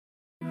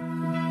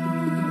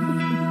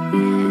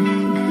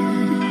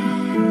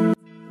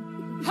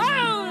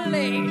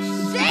Holy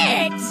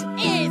shit!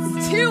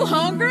 It's Two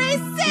Hungry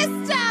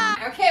Sisters!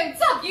 Okay,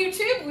 what's up,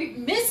 YouTube? We've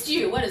missed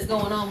you. What is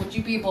going on with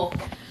you people?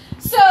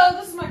 So,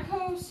 this is my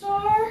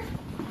co-star.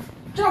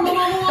 Drama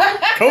Mama One.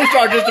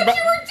 Co-star just about. What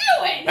you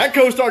were doing? That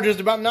co-star just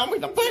about knocked me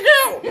the fuck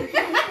out.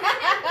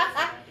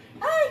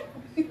 Hi.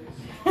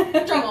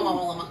 Drama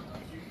Mama Llama.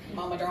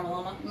 Mama Drama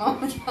Llama.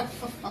 Mama Drama.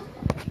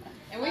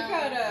 And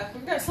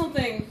we've got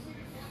something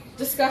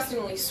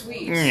disgustingly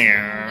sweet in the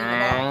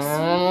Yeah.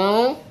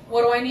 box.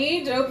 What do I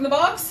need to open the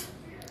box?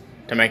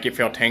 To make you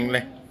feel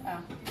tingly.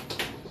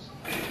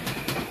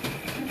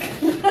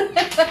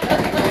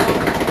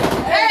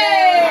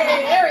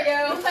 Hey, there we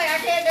go. It's like I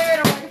can't do it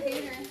on my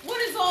computer. What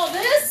is all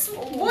this?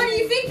 What do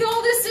you think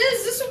all this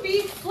is? This would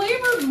be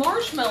flavored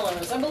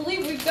marshmallows. I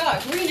believe we've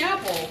got green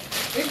apple.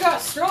 We've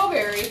got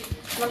strawberry.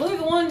 And I believe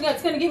the one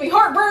that's going to give me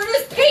heartburn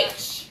is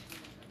peach.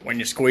 When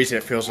you squeeze it,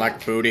 it feels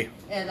like booty.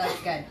 Yeah, that's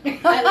good.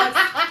 Look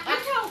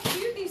how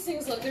cute these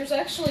things look. There's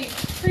actually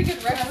pretty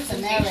good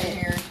representation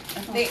here.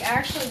 They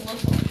actually look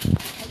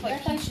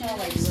like They smell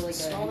like really good.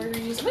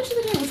 strawberries. I bet you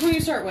they do. Which one do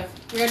you start with?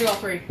 We gotta do all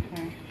three.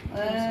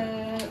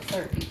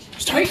 Third peach.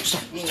 Stop.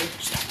 Yeah.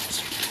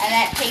 And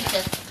that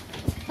peaches.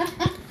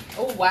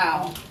 Oh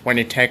wow. When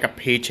you take a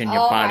peach and you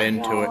bite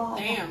into it.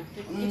 Damn.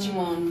 Get you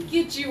one.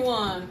 Get you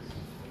one.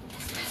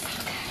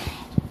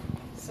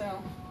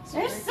 So.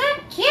 They're so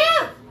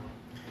cute.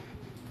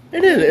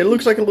 It is. It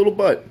looks like a little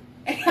butt.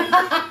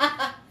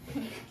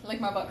 Like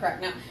my butt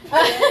crack now.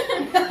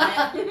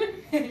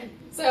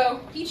 So,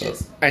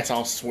 peaches. It's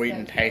all sweet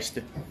and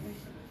tasty.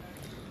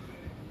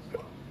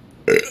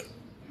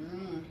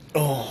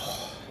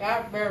 Oh.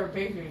 That's very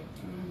peachy.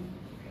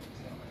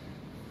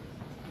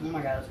 Oh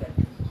my god, that's good.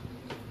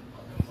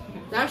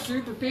 That's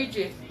super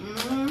peachy.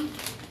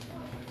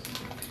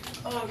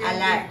 Oh,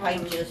 I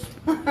like peaches.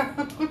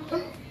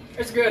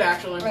 It's good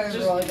actually. It's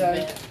really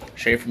good.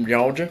 She from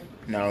Georgia?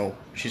 No,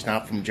 she's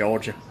not from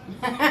Georgia.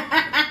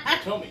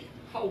 Tell me,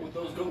 how would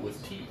those go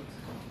with tea?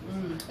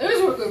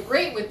 Those would go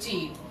great with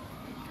tea.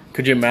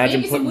 Could you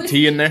imagine Maybe some putting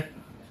tea in there?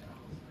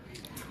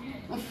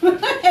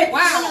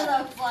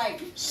 Wow.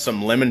 Like,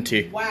 Some lemon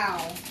tea.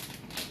 Wow.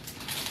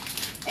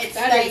 it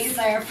That stays is-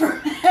 there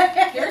for.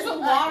 There's a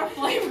lot of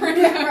flavor in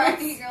there. Right?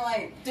 You're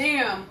like,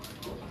 Damn.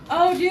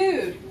 Oh,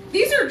 dude.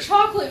 These are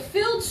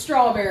chocolate-filled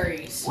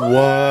strawberries.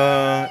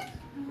 What?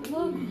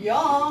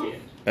 yum.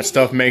 That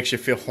stuff makes you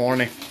feel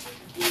horny.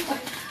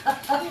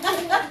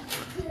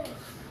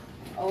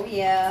 Oh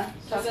yeah.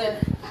 Is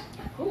it?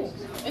 Ooh.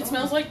 It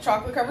smells like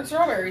chocolate-covered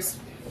strawberries.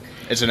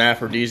 It's an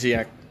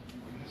aphrodisiac.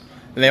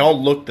 And they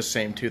all look the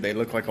same too. They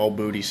look like all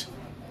booties.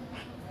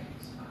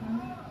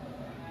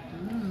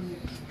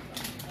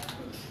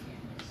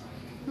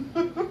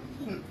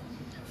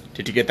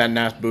 Did you get that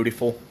nice booty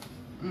full?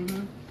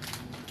 Mm-hmm.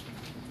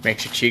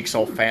 Makes your cheeks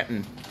all fat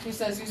and... He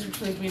says these are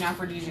supposed to be an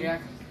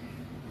aphrodisiac.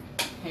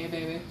 Hey,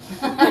 baby.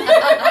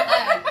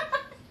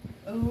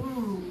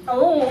 Ooh.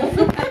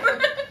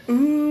 Oh.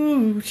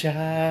 Ooh,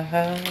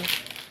 child.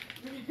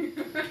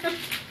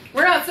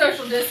 We're not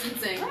social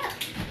distancing.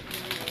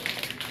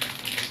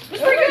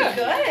 It's pretty good.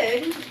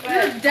 Good.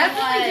 They're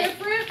definitely Like,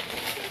 different.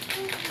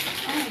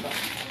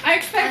 I I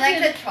expected.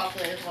 like the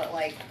chocolate is what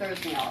like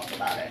throws me off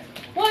about it.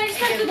 Well, I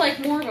expected like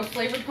more of a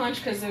flavored punch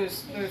because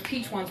those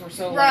peach ones were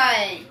so. Like,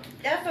 Right.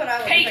 That's what I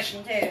was Peach.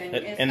 expecting too. And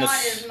it's And the not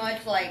s- as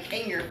much like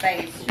in your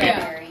face Yeah.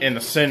 strawberry. In the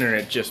center,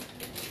 it just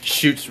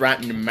shoots right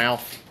in your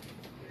mouth.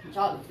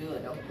 Chocolate's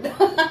good though.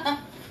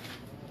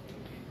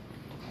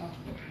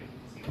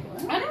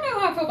 I don't know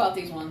how I feel about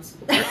these ones.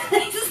 I'm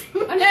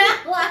I'm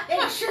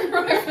not sure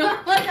how I feel.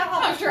 I'm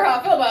not sure how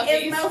I feel about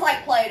It these. smells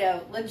like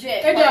Play-Doh.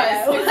 Legit. It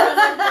does. Play-Doh. It smells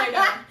like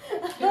Play-Doh.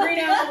 The green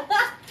apple.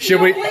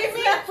 Should we? It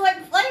smells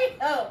like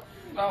Play-Doh.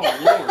 Oh, Lord.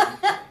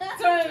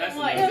 So I'm That's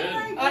like, not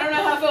good. I don't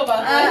know how I feel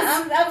about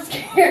this. I'm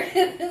scared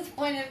at this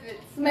point if it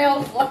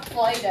smells like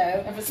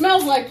Play-Doh. If it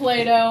smells like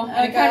Play-Doh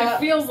and it kind Okay. of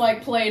feels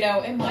like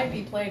Play-Doh, it might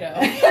be Play-Doh.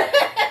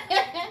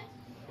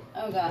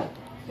 Oh god.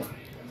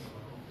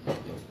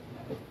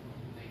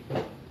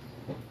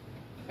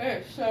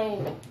 It's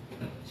so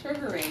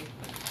sugary.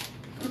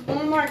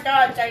 Oh my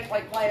god, it tastes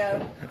like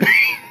Play-Doh.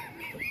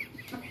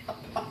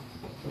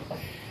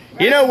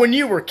 You know, when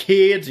you were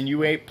kids and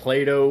you ate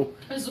Play-Doh,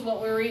 This is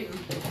what we were eating.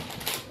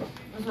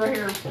 It's right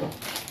here.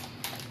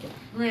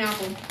 Green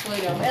apple,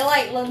 Play-Doh. It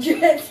like legit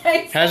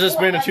tastes has this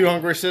been a like Two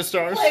Hungry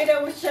Sistars?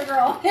 Play-Doh with sugar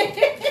on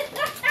it.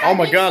 Oh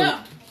my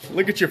god,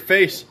 look at your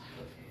face.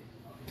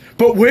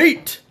 But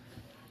wait!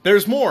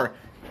 There's more.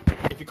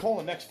 If you call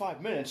in the next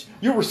 5 minutes,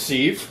 you'll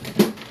receive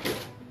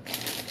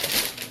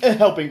a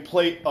helping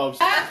plate of...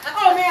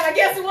 Oh man, I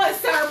guess it was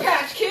Sour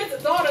Patch Kids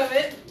that thought of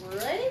it.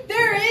 Really?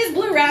 There is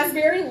blue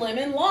raspberry,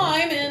 lemon,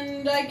 lime,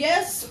 and I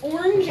guess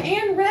orange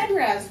and red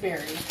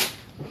raspberry.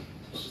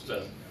 Just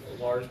a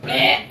large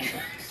bag.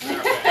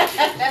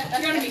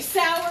 It's gonna be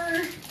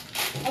sour.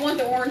 I want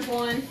the orange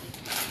one.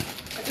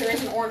 If there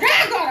is an orange.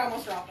 Ah, God, I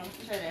almost dropped them.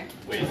 It's right there.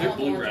 Wait, is there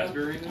blue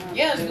raspberry in there?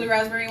 Yeah, there's blue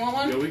raspberry. You want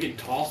one? Yo, we could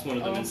toss one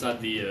of them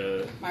inside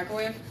the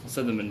Microwave?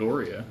 inside the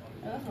Menorah.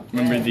 Oh,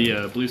 Remember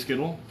the blue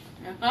Skittle?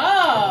 Yeah.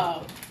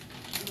 Oh!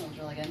 that smells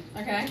really good.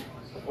 Okay.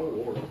 Oh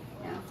Lord.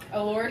 Yeah.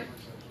 Oh, Lord.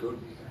 Good.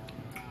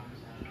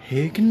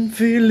 He can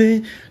feel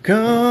it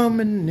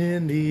coming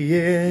in the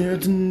air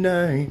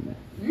tonight.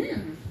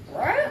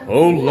 Right?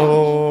 Oh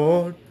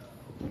Lord,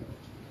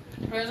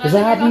 'cause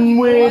I've been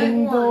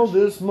waiting for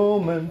this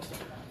moment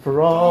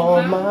for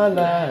all my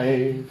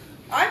life.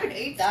 I could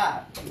eat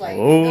that. Like,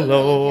 Oh, those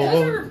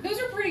are Lord. Those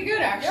are pretty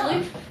good,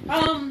 actually. Those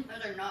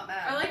are not I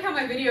bad. like how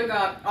my video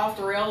got off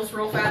the rails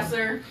real fast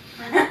there.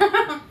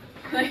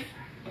 Like,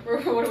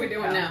 what are we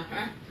doing now?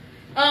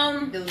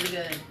 Those are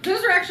good.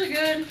 Those are actually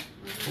good.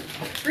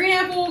 Green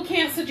apple,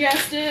 can't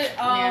suggest it.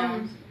 Yeah.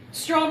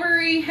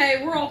 Strawberry,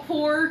 hey, we're all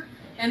poor,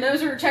 and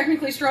those are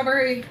technically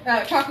strawberry,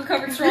 chocolate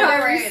covered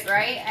strawberries.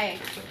 Right? Hey,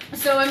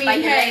 So I mean,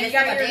 like hey, you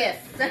got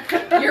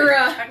this. your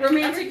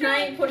romantic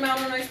night, put them out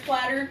on a nice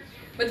platter.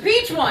 But the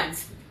peach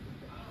ones,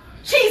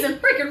 cheese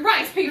and freaking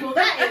rice, people,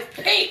 that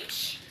is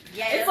peach.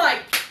 Yeah, It's like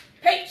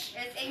peach.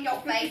 it's in your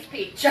face,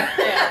 peach.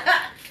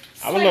 Yeah.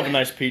 I would love a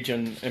nice peach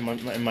in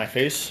my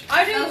face.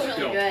 I Smells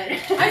do. really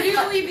good. I do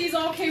believe these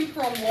all came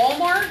from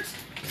Walmart.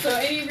 So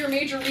any of your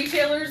major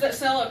retailers that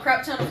sell a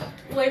crap ton of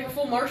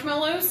flavorful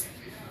marshmallows,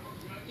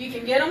 you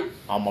can get them.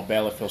 Oh, my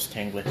belly feels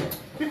tingly.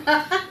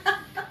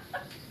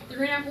 The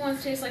green apple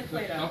ones taste like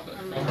Play-Doh.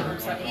 I'm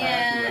upset with that.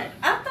 Yeah,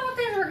 I thought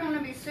these were going to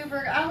be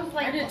super. I was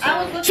like, I did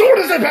I was too. looking So what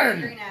has for it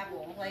been? green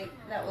apple. Like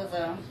that was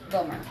a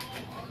bummer.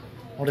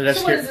 What did I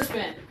So what has scare? this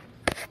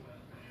been?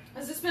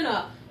 Has this been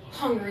a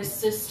Hungry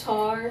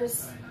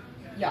Sistars?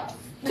 Yeah.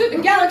 To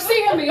the galaxy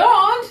and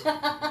beyond!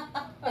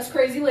 Us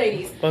crazy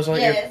ladies. Buzz Lightyear.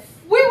 Yes.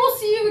 We will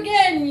see you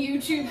again,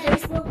 YouTube,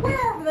 Facebook,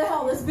 wherever the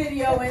hell this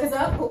video ends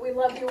up, but we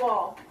love you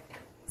all.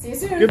 See you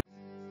soon.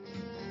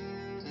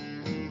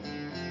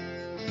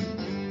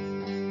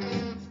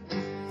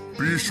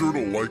 Be sure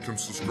to like and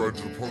subscribe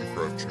to the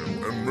Punkcraft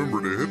channel, and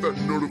remember to hit that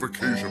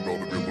notification bell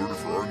to be alerted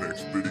for our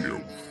next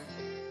video.